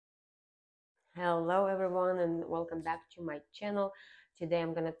Hello everyone and welcome back to my channel. Today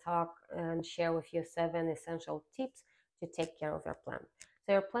I'm going to talk and share with you 7 essential tips to take care of your plant.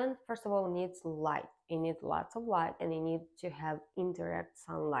 So your plant first of all needs light. You need lots of light and you need to have indirect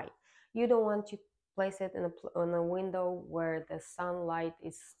sunlight. You don't want to place it on a window where the sunlight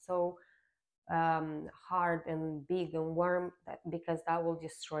is so hard and big and warm because that will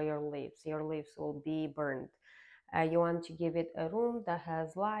destroy your leaves. Your leaves will be burned. You want to give it a room that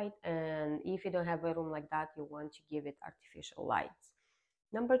has light, and if you don't have a room like that, you want to give it artificial lights.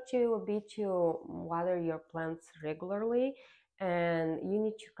 Number two would be to water your plants regularly, and you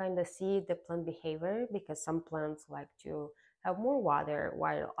need to kind of see the plant behavior because some plants like to have more water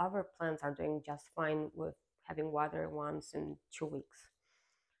while other plants are doing just fine with having water once in 2 weeks.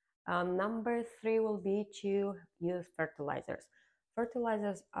 Number three will be to use fertilizers.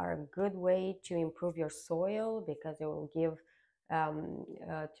 Fertilizers are a good way to improve your soil because it will give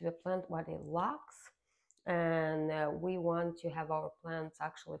to the plant what it lacks. And we want to have our plants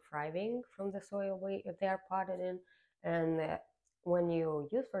actually thriving from the soil they are potted in. And when you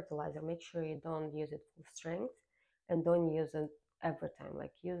use fertilizer, make sure you don't use it full strength and don't use it every time.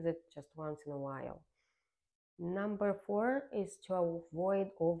 Like use it just once in a while. Number four is to avoid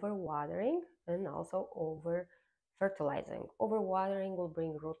overwatering and also over fertilizing. Overwatering will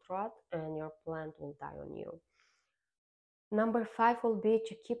bring root rot and your plant will die on you. Number five will be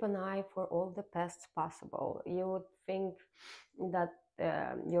to keep an eye for all the pests possible. You would think that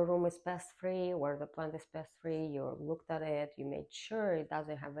your room is pest free or the plant is pest free. You looked at it, you made sure it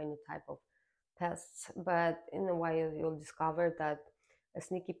doesn't have any type of pests, but in a while you'll discover that a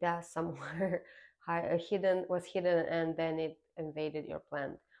sneaky pest somewhere was hidden and then it invaded your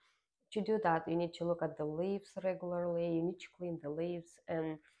plant. To do that, you need to look at the leaves regularly. You need to clean the leaves,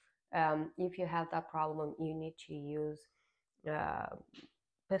 and if you have that problem, you need to use uh,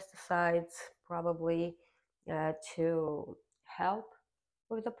 pesticides probably to help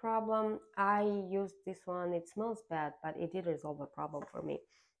with the problem. I used this one. It smells bad, but it did resolve the problem for me.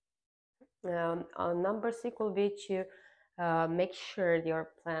 Number six will be to make sure your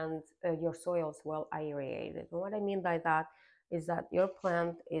soil is well aerated. And what I mean by that is that your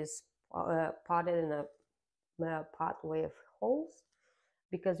plant is potted in a pot with holes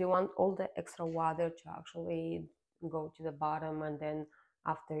because you want all the extra water to actually go to the bottom, and then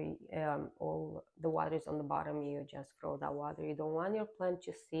after all the water is on the bottom, you just throw that water. You don't want your plant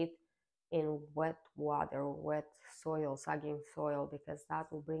to sit in wet water, wet soil, sagging soil, because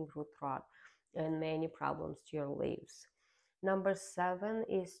that will bring root rot and many problems to your leaves. Number seven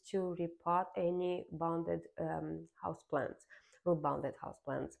is to repot any bounded houseplants, root bounded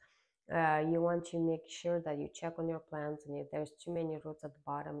houseplants. You want to make sure that you check on your plants, and if there's too many roots at the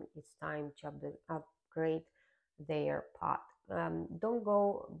bottom, it's time to upgrade their pot. Don't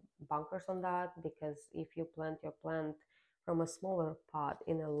go bonkers on that, because if you plant your plant from a smaller pot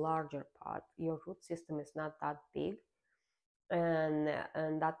in a larger pot, your root system is not that big, and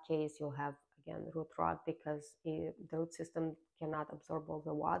in that case you'll have again root rot because the root system cannot absorb all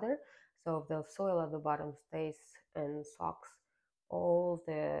the water. So the soil at the bottom stays and soaks all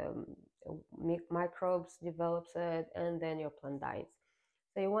the microbes, develops it, and then your plant dies.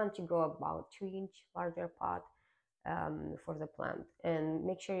 So you want to go about 2-inch larger pot for the plant, and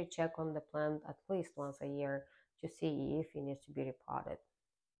make sure you check on the plant at least once a year to see if it needs to be repotted.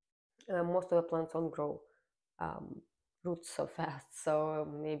 Most of the plants don't grow um, roots so fast, so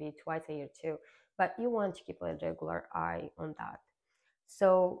maybe twice a year too. But you want to keep a regular eye on that.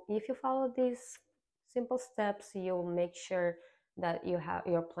 So if you follow these simple steps, you'll make sure that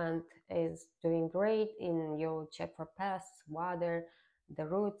your plant is doing great, and you'll check for pests, water, the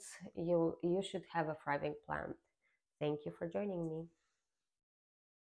roots. You should have a thriving plant. Thank you for joining me.